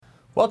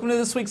Welcome to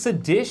this week's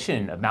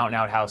edition of Mountain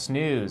Outhouse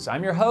News.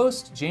 I'm your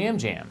host, Jam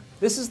Jam.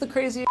 This is the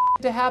craziest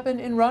to happen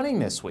in running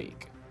this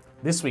week.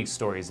 This week's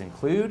stories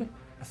include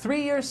a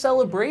 3-year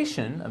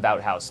celebration of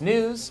Outhouse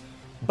News,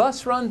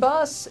 Bus Run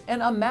Bus,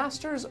 and a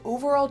Masters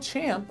overall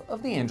champ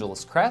of the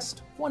Angeles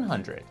Crest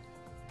 100.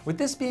 With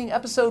this being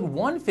episode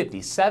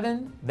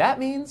 157, that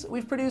means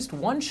we've produced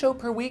one show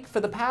per week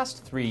for the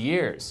past 3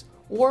 years,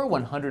 or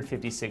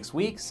 156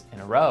 weeks in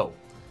a row.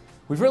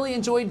 We've really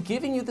enjoyed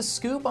giving you the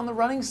scoop on the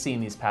running scene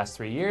these past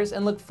 3 years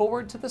and look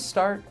forward to the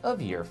start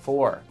of year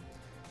 4.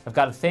 I've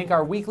got to thank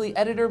our weekly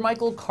editor,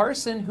 Michael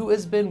Carson, who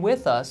has been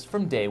with us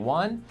from day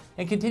one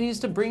and continues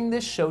to bring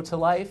this show to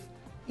life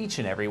each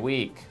and every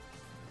week.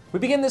 We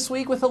begin this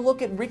week with a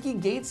look at Ricky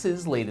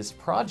Gates's latest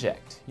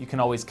project. You can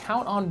always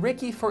count on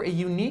Ricky for a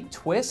unique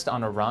twist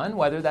on a run,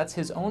 whether that's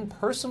his own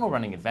personal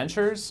running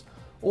adventures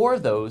or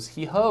those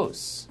he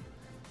hosts.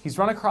 He's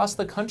run across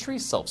the country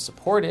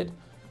self-supported,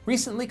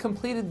 recently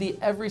completed the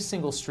Every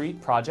Single Street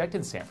project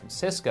in San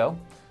Francisco,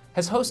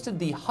 has hosted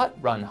the Hut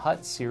Run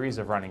Hut series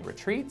of running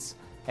retreats,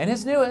 and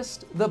his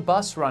newest, the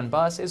Bus Run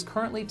Bus, is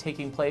currently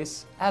taking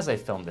place as I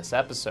film this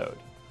episode.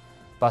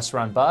 Bus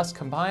Run Bus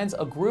combines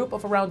a group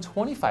of around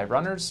 25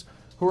 runners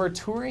who are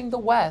touring the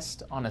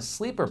West on a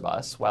sleeper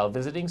bus while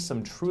visiting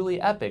some truly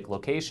epic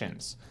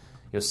locations: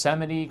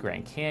 Yosemite,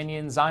 Grand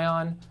Canyon,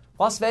 Zion,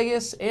 Las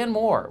Vegas, and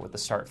more, with the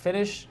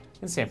start-finish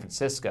in San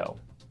Francisco.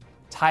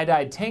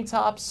 Tie-dyed tank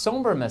tops,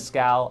 somber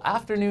mezcal,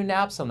 afternoon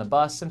naps on the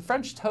bus, and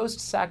French toast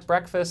sack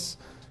breakfasts.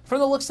 From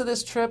the looks of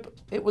this trip,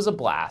 it was a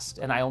blast,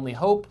 and I only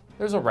hope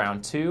there's a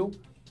round 2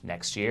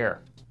 next year.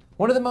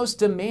 One of the most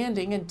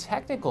demanding and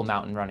technical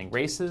mountain running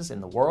races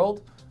in the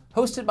world,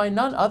 hosted by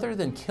none other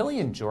than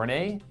Kilian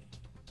Jornet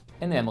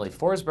and Emily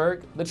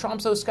Forsberg, the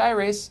Tromsø Sky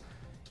Race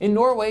in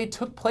Norway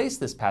took place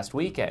this past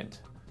weekend.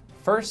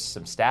 First,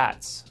 some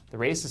stats. The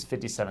race is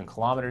 57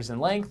 kilometers in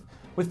length,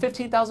 with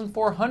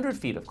 15,400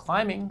 feet of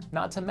climbing,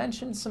 not to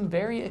mention some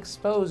very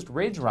exposed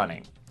ridge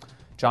running.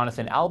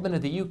 Jonathan Albon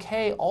of the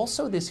UK,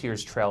 also this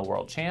year's Trail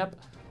World Champ,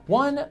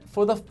 won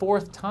for the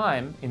 4th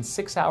time in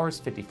 6 hours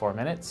 54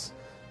 minutes.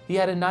 He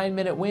had a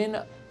 9-minute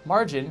win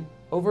margin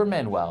over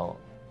Manuel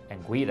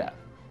and Guida.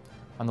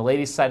 On the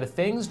ladies' side of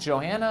things,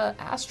 Johanna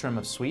Astrom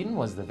of Sweden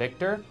was the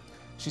victor.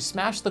 She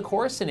smashed the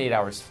course in 8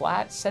 hours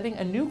flat, setting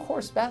a new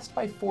course best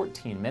by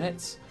 14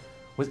 minutes.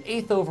 Was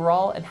 8th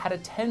overall and had a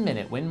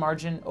 10-minute win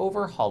margin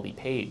over Holly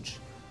Page.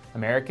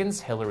 Americans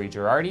Hillary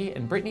Girardi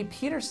and Brittany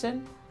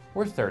Peterson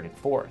were 3rd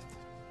and 4th.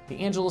 The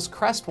Angeles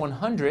Crest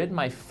 100,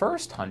 my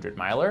first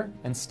 100-miler,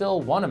 and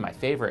still one of my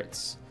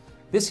favorites.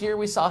 This year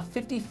we saw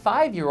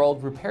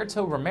 55-year-old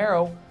Ruperto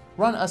Romero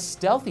run a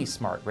stealthy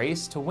smart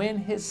race to win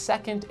his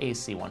second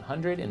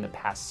AC100 in the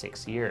past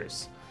 6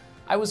 years.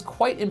 I was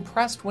quite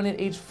impressed when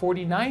at age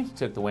 49 he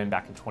took the win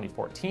back in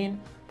 2014,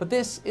 but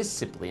this is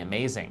simply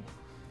amazing.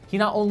 He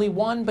not only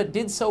won, but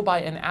did so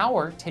by an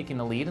hour, taking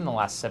the lead in the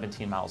last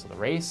 17 miles of the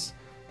race.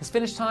 His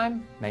finish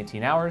time,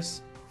 19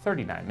 hours,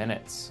 39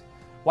 minutes.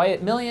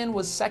 Wyatt Millian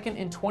was 2nd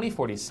in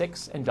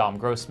 2046 and Dom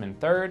Grossman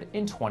 3rd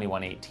in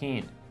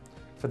 2118.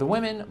 For the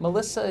women,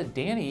 Melissa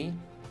Danny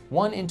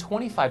won in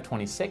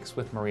 25-26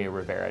 with Maria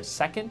Rivera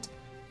 2nd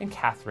and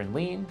Catherine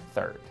Lean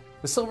 3rd.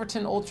 The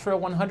Silverton Ultra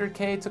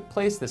 100K took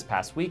place this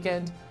past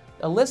weekend.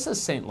 Alyssa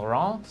St.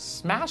 Laurent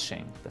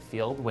smashing the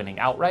field, winning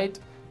outright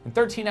in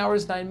 13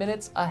 hours 9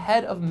 minutes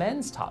ahead of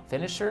men's top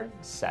finisher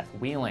Seth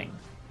Wheeling,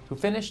 who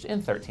finished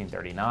in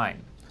 13:39.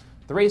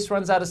 The race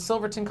runs out of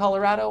Silverton,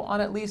 Colorado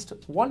on at least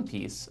one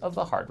piece of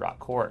the Hard Rock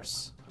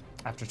course.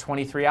 After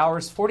 23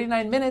 hours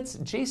 49 minutes,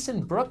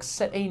 Jason Brooks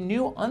set a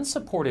new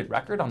unsupported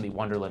record on the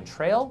Wonderland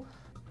Trail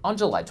on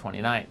July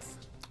 29th.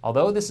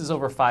 Although this is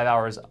over 5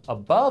 hours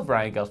above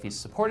Ryan Gelfie's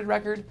supported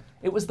record,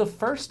 it was the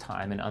first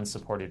time an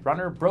unsupported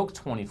runner broke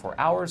 24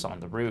 hours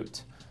on the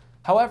route.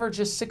 However,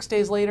 just 6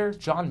 days later,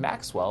 John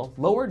Maxwell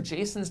lowered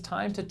Jason's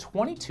time to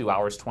 22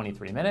 hours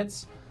 23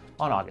 minutes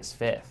on August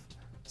 5th.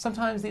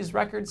 Sometimes these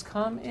records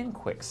come in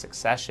quick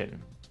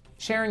succession.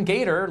 Sharon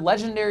Gator,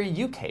 legendary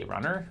UK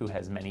runner who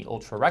has many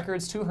ultra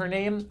records to her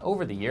name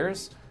over the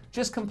years,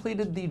 just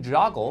completed the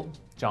joggle,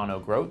 John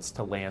O'Groats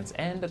to Land's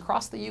End,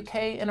 across the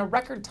UK in a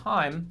record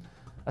time,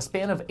 a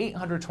span of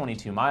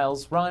 822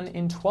 miles, run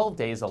in 12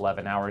 days,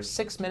 11 hours,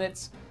 6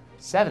 minutes,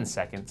 7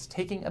 seconds,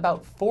 taking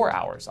about 4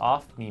 hours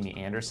off Mimi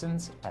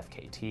Anderson's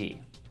FKT.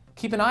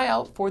 Keep an eye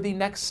out for the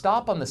next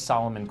stop on the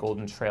Solomon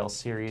Golden Trail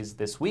series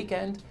this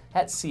weekend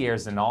at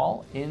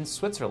Sierre-Zinal in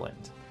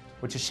Switzerland,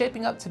 which is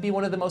shaping up to be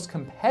one of the most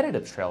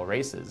competitive trail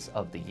races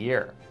of the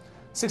year.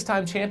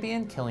 6-time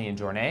champion Kilian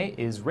Jornet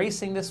is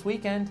racing this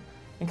weekend,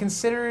 and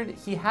considered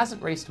he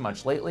hasn't raced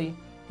much lately,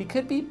 he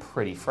could be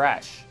pretty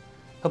fresh.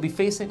 He'll be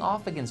facing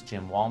off against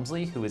Jim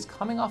Walmsley, who is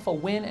coming off a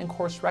win and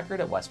course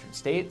record at Western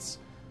States.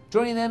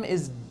 Joining them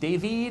is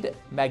David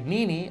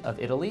Magnini of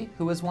Italy,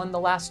 who has won the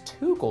last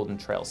 2 Golden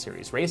Trail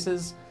Series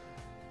races,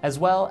 as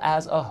well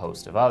as a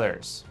host of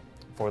others.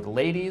 For the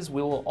ladies,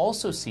 we will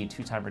also see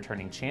 2-time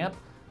returning champ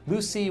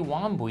Lucy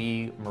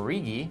Wambui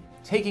Marigi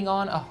taking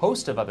on a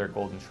host of other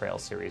Golden Trail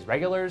Series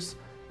regulars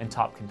and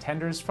top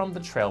contenders from the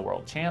Trail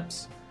World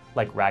Champs,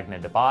 like Ragna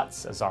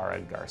DeBotts,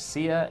 Azara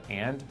Garcia,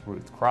 and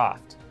Ruth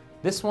Croft.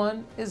 This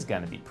one is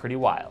gonna be pretty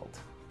wild.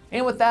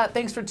 And with that,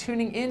 thanks for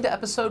tuning in to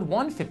episode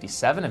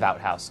 157 of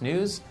Outhouse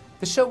News.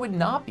 The show would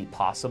not be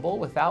possible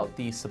without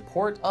the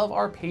support of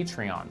our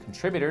Patreon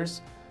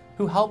contributors,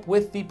 who help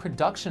with the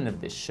production of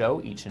this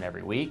show each and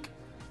every week.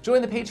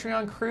 Join the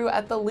Patreon crew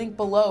at the link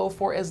below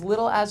for as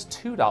little as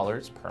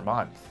 $2 per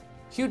month.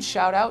 Huge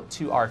shout out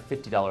to our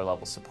 $50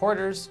 level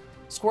supporters: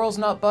 Squirrels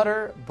Nut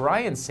Butter,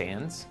 Brian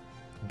Sands,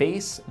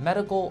 Base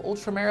Medical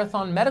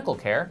Ultramarathon Medical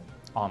Care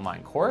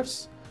online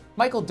course,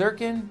 Michael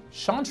Durkin,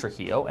 Sean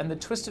Trujillo, and the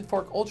Twisted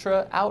Fork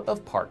Ultra out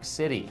of Park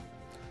City.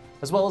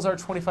 As well as our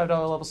 $25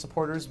 level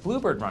supporters: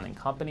 Bluebird Running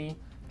Company,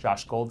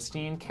 Josh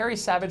Goldstein, Carrie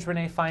Savage,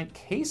 Renee Fine,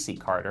 Casey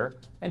Carter,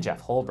 and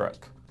Jeff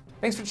Holbrook.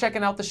 Thanks for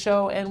checking out the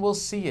show, and we'll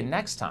see you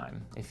next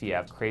time. If you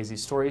have crazy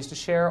stories to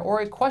share or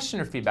a question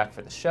or feedback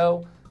for the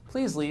show,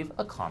 please leave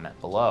a comment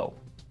below.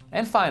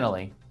 And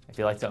finally, if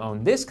you'd like to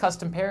own this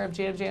custom pair of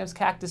Jam Jam's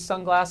Cactus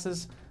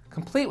sunglasses,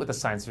 complete with a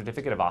signed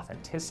certificate of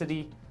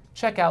authenticity,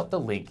 check out the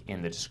link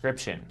in the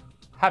description.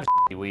 Have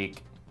a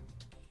week.